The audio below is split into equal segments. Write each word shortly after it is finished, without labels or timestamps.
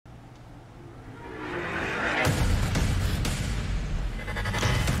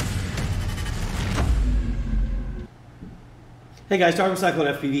Hey guys, Tarek from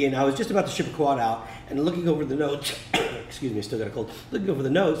CycloneFPV, and I was just about to ship a quad out, and looking over the notes, excuse me, I still got a cold. Looking over the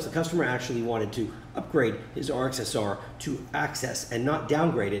notes, the customer actually wanted to upgrade his R-XSR to Access and not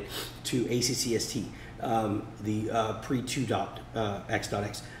downgrade it to ACCST, the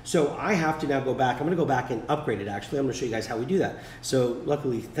pre-2.x.x. So I have to now go back. I'm going to go back and upgrade it. Actually, I'm going to show you guys how we do that. So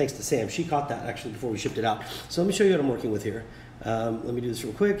luckily, thanks to Sam, she caught that actually before we shipped it out. So let me show you what I'm working with here. Let me do this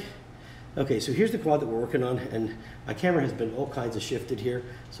real quick. Okay, so here's the quad that we're working on, and my camera has been all kinds of shifted here,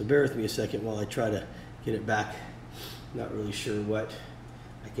 so bear with me a second while I try to get it back. Not really sure what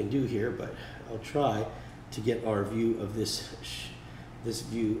I can do here, but I'll try to get our view of this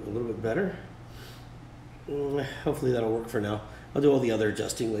view a little bit better. Hopefully that'll work for now. I'll do all the other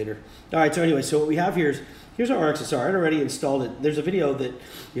adjusting later. All right, so anyway, so what we have here is, here's our R-XSR. I'd already installed it. There's a video that,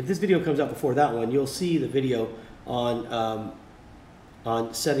 if this video comes out before that one, you'll see the video on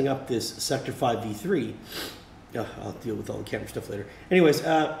setting up this Sector 5 V3. I'll deal with all the camera stuff later. Anyways,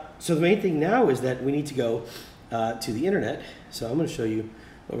 so the main thing now is that we need to go to the internet. So I'm going to show you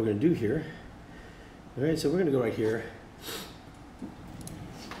what we're going to do here. All right, so we're going to go right here.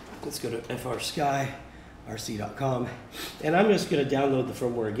 Let's go to FrSky RC.com, and I'm just going to download the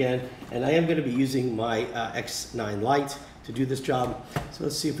firmware again, and I am going to be using my X9 Lite to do this job. So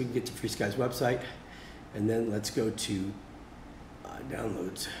let's see if we can get to FrSky's website, and then let's go to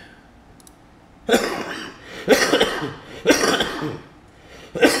downloads.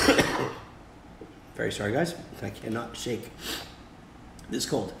 Very sorry guys, I cannot shake this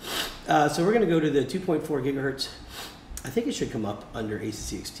cold. So we're going to go to the 2.4 gigahertz. I think it should come up under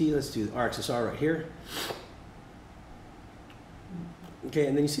ACCST. Let's do the R-XSR right here. Okay,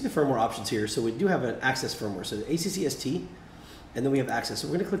 and then you see the firmware options here. So we do have an access firmware. So the ACCST, and then we have access. So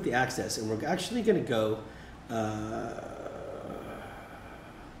we're going to click the access, and we're actually going to go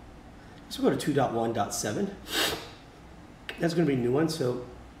so we'll go to 2.1.7. That's going to be a new one, so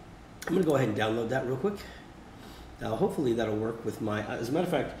I'm going to go ahead and download that real quick. Now, hopefully that'll work with my. As a matter of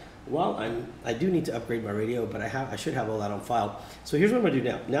fact, while I do need to upgrade my radio, but I should have all that on file. So here's what I'm going to do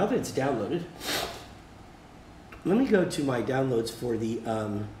now. Now that it's downloaded, let me go to my downloads for the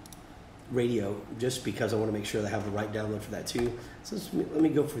radio, just because I want to make sure that I have the right download for that too. So let me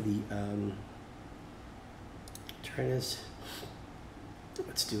go for the try this.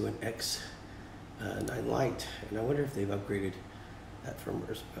 Let's do an X9 Lite, and I wonder if they've upgraded that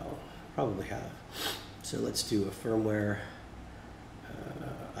firmware as well. Probably have. So let's do a firmware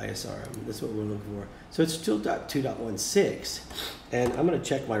ISRM. That's what we're looking for. So it's still 2.16, and I'm going to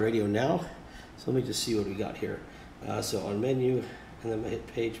check my radio now. So let me just see what we got here. So on menu, and then I'm going to hit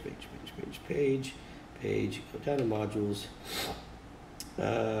page, go down to modules,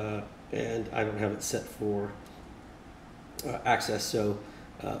 and I don't have it set for access, so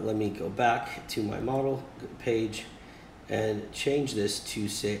let me go back to my model page and change this to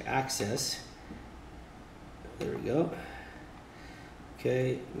say access. There we go.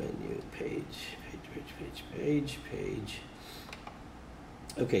 Okay, menu, page.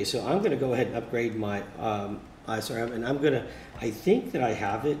 Okay, so I'm going to go ahead and upgrade my ISRM, and I think that I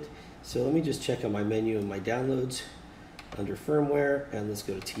have it. So let me just check on my menu and my downloads under firmware, and let's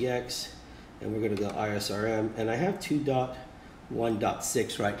go to TX, and we're going to go ISRM, and I have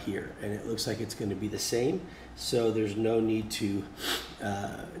 2.1.6 right here, and it looks like it's going to be the same, so there's no need to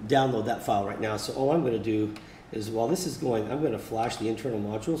download that file right now. So all I'm going to do is, while this is going, I'm going to flash the internal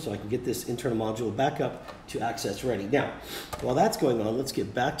module so I can get this internal module back up to access ready. Now, while that's going on, let's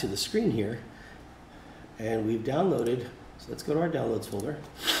get back to the screen here, and we've downloaded, so let's go to our downloads folder.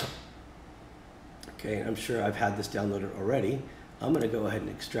 Okay, I'm sure I've had this downloaded already. I'm going to go ahead and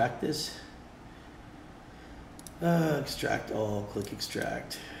extract this. Extract all, click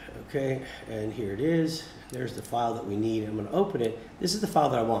extract. Okay, and here it is. There's the file that we need. I'm going to open it. This is the file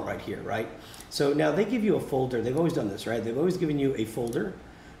that I want right here, right? So now they give you a folder. They've always done this, right? They've always given you a folder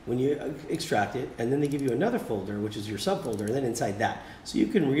when you extract it, and then they give you another folder, which is your subfolder, and then inside that. So you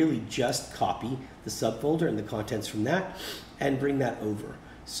can really just copy the subfolder and the contents from that and bring that over.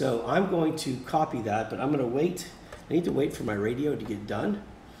 So I'm going to copy that, but I'm going to wait. I need to wait for my radio to get done.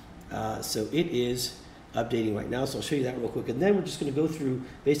 So it is updating right now, so I'll show you that real quick, and then we're just going to go through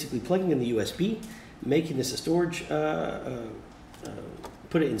basically plugging in the USB, making this a storage,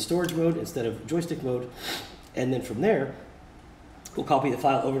 put it in storage mode instead of joystick mode, and then from there we'll copy the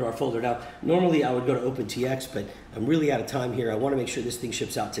file over to our folder. Now normally I would go to OpenTX, but I'm really out of time here. I want to make sure this thing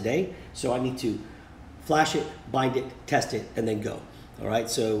ships out today, so I need to flash it, bind it, test it, and then go. All right,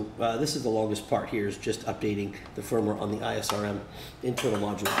 so this is the longest part here, is just updating the firmware on the ISRM internal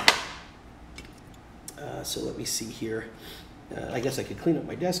module. So let me see here. I guess I could clean up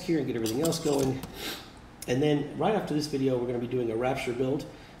my desk here and get everything else going. And then right after this video, we're going to be doing a Rapture build,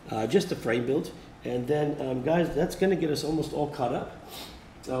 just a frame build. And then, guys, that's going to get us almost all caught up.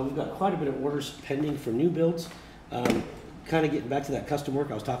 We've got quite a bit of orders pending for new builds. Kind of getting back to that custom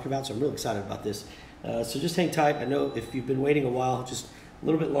work I was talking about, so I'm really excited about this. So just hang tight. I know if you've been waiting a while, just a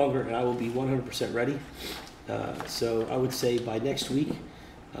little bit longer, and I will be 100% ready. So I would say by next week.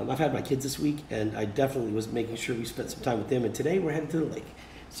 I've had my kids this week, and I definitely was making sure we spent some time with them. And today we're headed to the lake.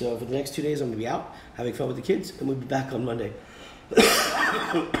 So for the next 2 days, I'm going to be out having fun with the kids, and we'll be back on Monday.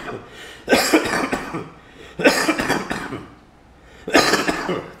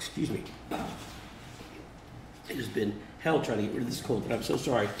 Excuse me. It has been hell trying to get rid of this cold, but I'm so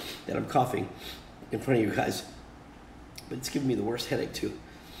sorry that I'm coughing in front of you guys. But it's giving me the worst headache too.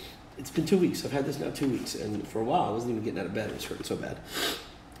 It's been 2 weeks. I've had this now 2 weeks, and for a while I wasn't even getting out of bed. It was hurting so bad.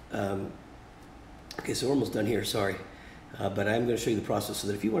 Okay, so we're almost done here. Sorry, but I'm going to show you the process so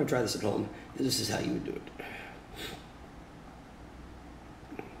that if you want to try this at home, this is how you would do it.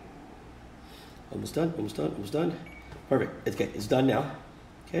 Almost done. Almost done. Almost done. Perfect. Okay, it's done now.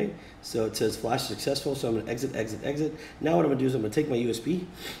 Okay, so it says flash successful. So I'm going to exit, exit, exit. Now what I'm going to do is I'm going to take my USB.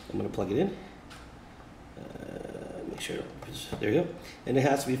 I'm going to plug it in. Make sure. There you go. And it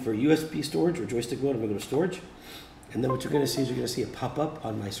has to be for USB storage or joystick mode. I'm going to go to storage. And then what you're going to see is you're going to see it pop up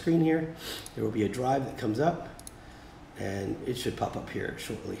on my screen here. There will be a drive that comes up, and it should pop up here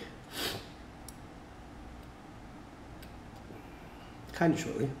shortly. Kind of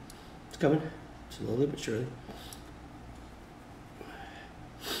shortly. It's coming, slowly but surely.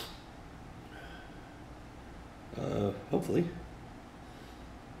 Hopefully.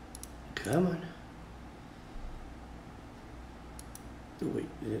 Come on. Oh, wait,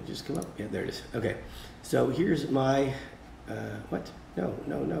 did it just come up? Yeah, there it is. Okay, so here's my, what? No.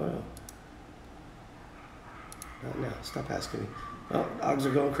 No, stop asking me. Oh, dogs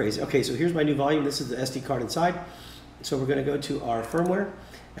are going crazy. Okay, so here's my new volume. This is the SD card inside. So we're going to go to our firmware,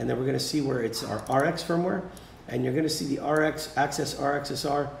 and then we're going to see where it's our RX firmware, and you're going to see the ACCST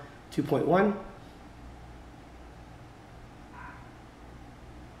R-XSR 2.1.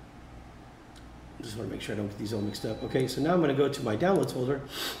 Just want to make sure I don't get these all mixed up. Okay, so now I'm going to go to my downloads folder.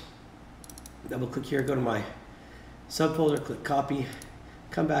 Double click here, go to my subfolder, click copy,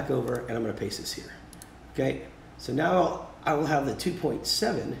 come back over, and I'm going to paste this here. Okay, so now I will have the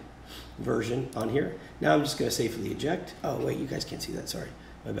 2.7 version on here. Now I'm just going to safely eject. Oh, wait, you guys can't see that. Sorry,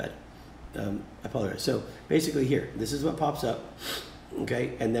 my bad. I apologize. So basically here, this is what pops up.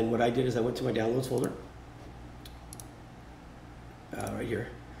 Okay, and then what I did is I went to my downloads folder. Right here.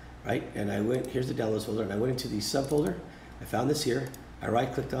 Right, and I went, here's the downloads folder, and I went into the subfolder. I found this here. I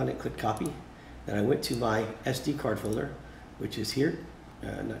right-clicked on it, clicked copy. Then I went to my SD card folder, which is here.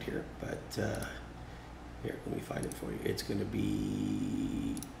 Not here, but here, let me find it for you. It's going to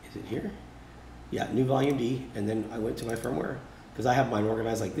be, is it here? Yeah, new volume D, and then I went to my firmware, because I have mine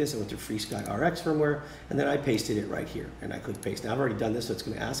organized like this. I went to FrSky R-X firmware, and then I pasted it right here, and I clicked paste. Now I've already done this, so it's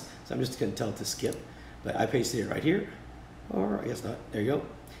going to ask, so I'm just going to tell it to skip, but I pasted it right here, or I guess not. There you go.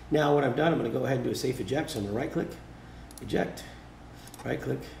 Now what I've done, I'm going to go ahead and do a safe eject. So I'm going to right-click, eject,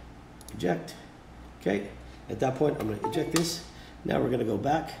 right-click, eject. Okay. At that point, I'm going to eject this. Now we're going to go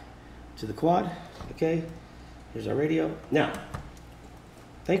back to the quad. Okay. Here's our radio. Now,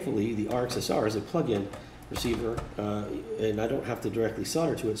 thankfully, the R-XSR is a plug-in receiver, and I don't have to directly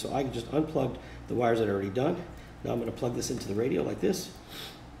solder to it. So I can just unplug the wires that are already done. Now I'm going to plug this into the radio like this,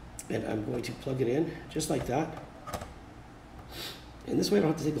 and I'm going to plug it in just like that. And this way I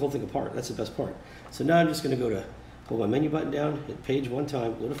don't have to take the whole thing apart. That's the best part. So now I'm just going to go to, pull my menu button down, hit page one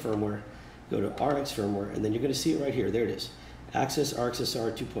time, go to firmware, go to RX firmware, and then you're going to see it right here. There it is. ACCST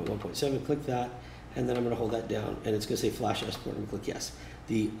R-XSR 2.1.7. Click that, and then I'm going to hold that down, and it's going to say flash export. I'm going to click yes.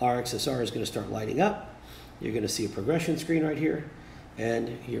 The R-XSR is going to start lighting up. You're going to see a progression screen right here, and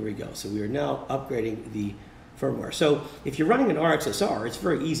here we go. So we are now upgrading the firmware. So if you're running an R-XSR, it's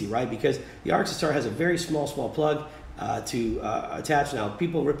very easy, right? Because the R-XSR has a very small plug to attach. Now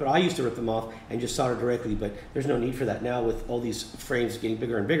people rip it. I used to rip them off and just solder directly, but there's no need for that now with all these frames getting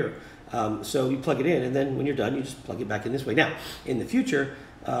bigger and bigger. So you plug it in, and then when you're done, you just plug it back in this way. Now, in the future,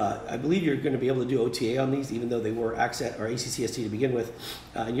 I believe you're going to be able to do OTA on these, even though they were ACCST to begin with,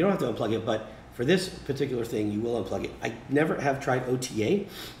 and you don't have to unplug it. But for this particular thing, you will unplug it. I never have tried OTA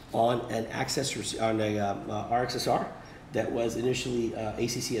on an R-XSR that was initially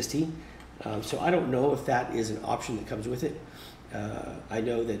ACCST. So I don't know if that is an option that comes with it. I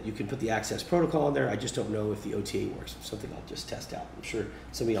know that you can put the access protocol on there. I just don't know if the OTA works. It's something I'll just test out. I'm sure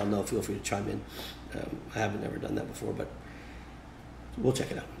some of y'all know. Feel free to chime in. I haven't ever done that before, but we'll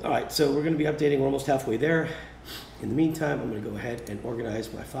check it out. All right, so we're going to be updating. We're almost halfway there. In the meantime, I'm going to go ahead and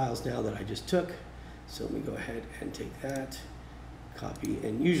organize my files now that I just took. So let me go ahead and take that, copy,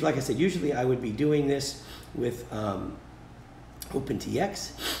 and usually, like I said, usually I would be doing this with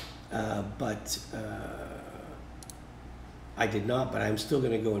OpenTX, but I did not, but I'm still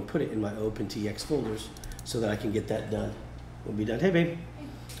going to go and put it in my OpenTX folders so that I can get that done. We'll be done. Hey, babe.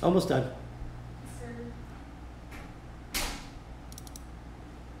 Almost done.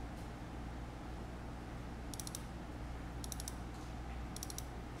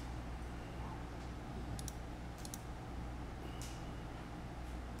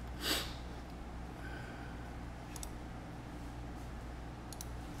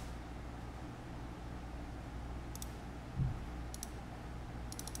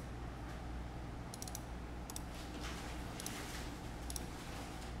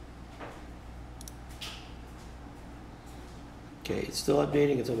 Okay, it's still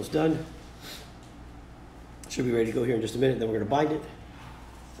updating, it's almost done. Should be ready to go here in just a minute, then we're going to bind it.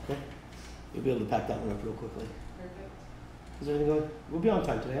 Okay. You'll be able to pack that one up real quickly. Perfect. Is everything going? We'll be on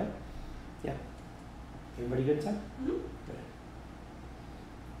time today, huh? Yeah. Everybody good in time? Mm-hmm. Good.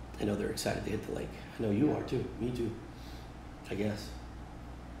 I know they're excited to hit the lake. I know you are too. Me too. I guess.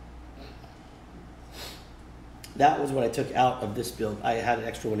 That was what I took out of this build. I had an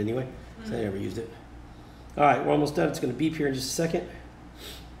extra one anyway, so I never used it. All right, we're almost done. It's going to beep here in just a second.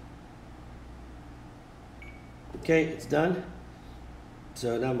 Okay, it's done.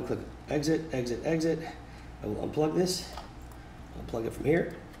 So now I'm going to click exit, exit, exit. I will unplug this. I'll plug it from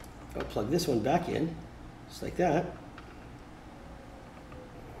here. I'll plug this one back in, just like that.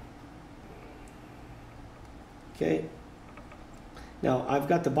 Okay. Now I've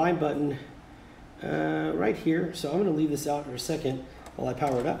got the bind button right here, so I'm going to leave this out for a second while I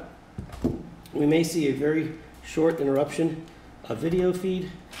power it up. We may see a very short interruption of video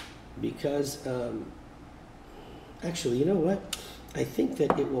feed because, actually, you know what? I think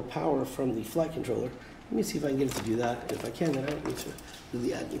that it will power from the flight controller. Let me see if I can get it to do that. If I can, then I don't need to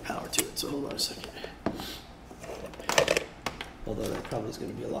really add any power to it. So hold on a second. Although that probably is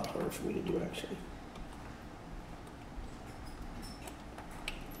going to be a lot harder for me to do, actually.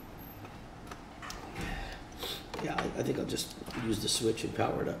 Yeah, I think I'll just use the switch and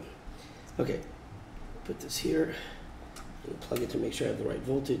power it up. Okay, put this here, and plug it to make sure I have the right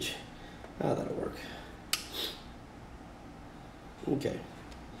voltage. Ah, that'll work. Okay.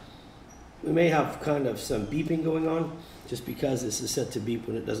 We may have kind of some beeping going on, just because this is set to beep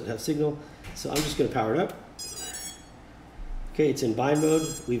when it doesn't have signal. So I'm just going to power it up. Okay, it's in bind mode.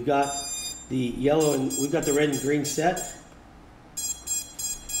 We've got the yellow and we've got the red and green set.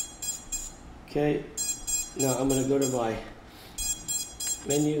 Okay, now I'm going to go to my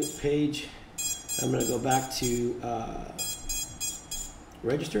menu page. I'm going to go back to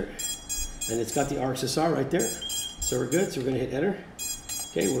register, and it's got the R-XSR right there. So we're good. So we're going to hit enter.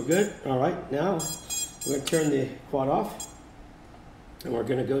 Okay, we're good. All right, now we're going to turn the quad off, and we're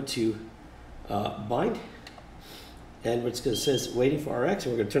going to go to bind, and it's going to says waiting for RX,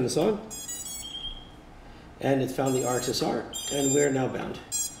 and we're going to turn this on, and it's found the R-XSR, and we're now bound.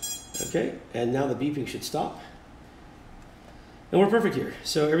 Okay, and now the beeping should stop. And we're perfect here.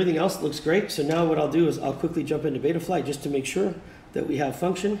 So everything else looks great. So now what I'll do is I'll quickly jump into beta flight just to make sure that we have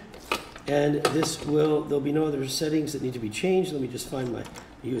function. And there'll be no other settings that need to be changed. Let me just find my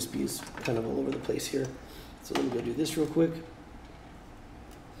USBs kind of all over the place here. So let me go do this real quick.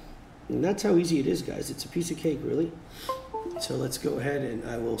 And that's how easy it is, guys. It's a piece of cake, really. So let's go ahead and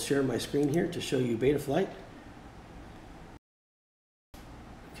I will share my screen here to show you beta flight.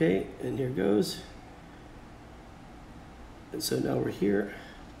 Okay, and here goes. And so now we're here,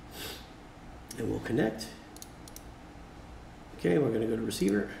 and we'll connect. Okay, we're going to go to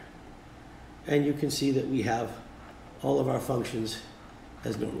receiver, and you can see that we have all of our functions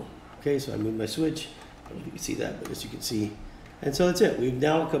as normal. Okay, so I moved my switch. I don't know if you can see that, but as you can see. And so that's it. We've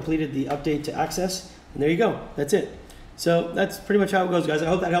now completed the update to Access, and there you go. That's it. So that's pretty much how it goes, guys. I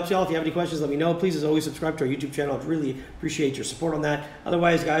hope that helps you all. If you have any questions, let me know. Please, as always, subscribe to our YouTube channel. I'd really appreciate your support on that.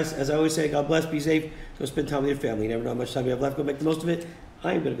 Otherwise, guys, as I always say, God bless, be safe. Go spend time with your family. You never know how much time you have left. Go make the most of it.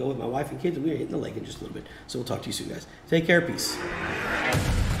 I am going to go with my wife and kids, and we are hitting the lake in just a little bit. So we'll talk to you soon, guys. Take care. Peace.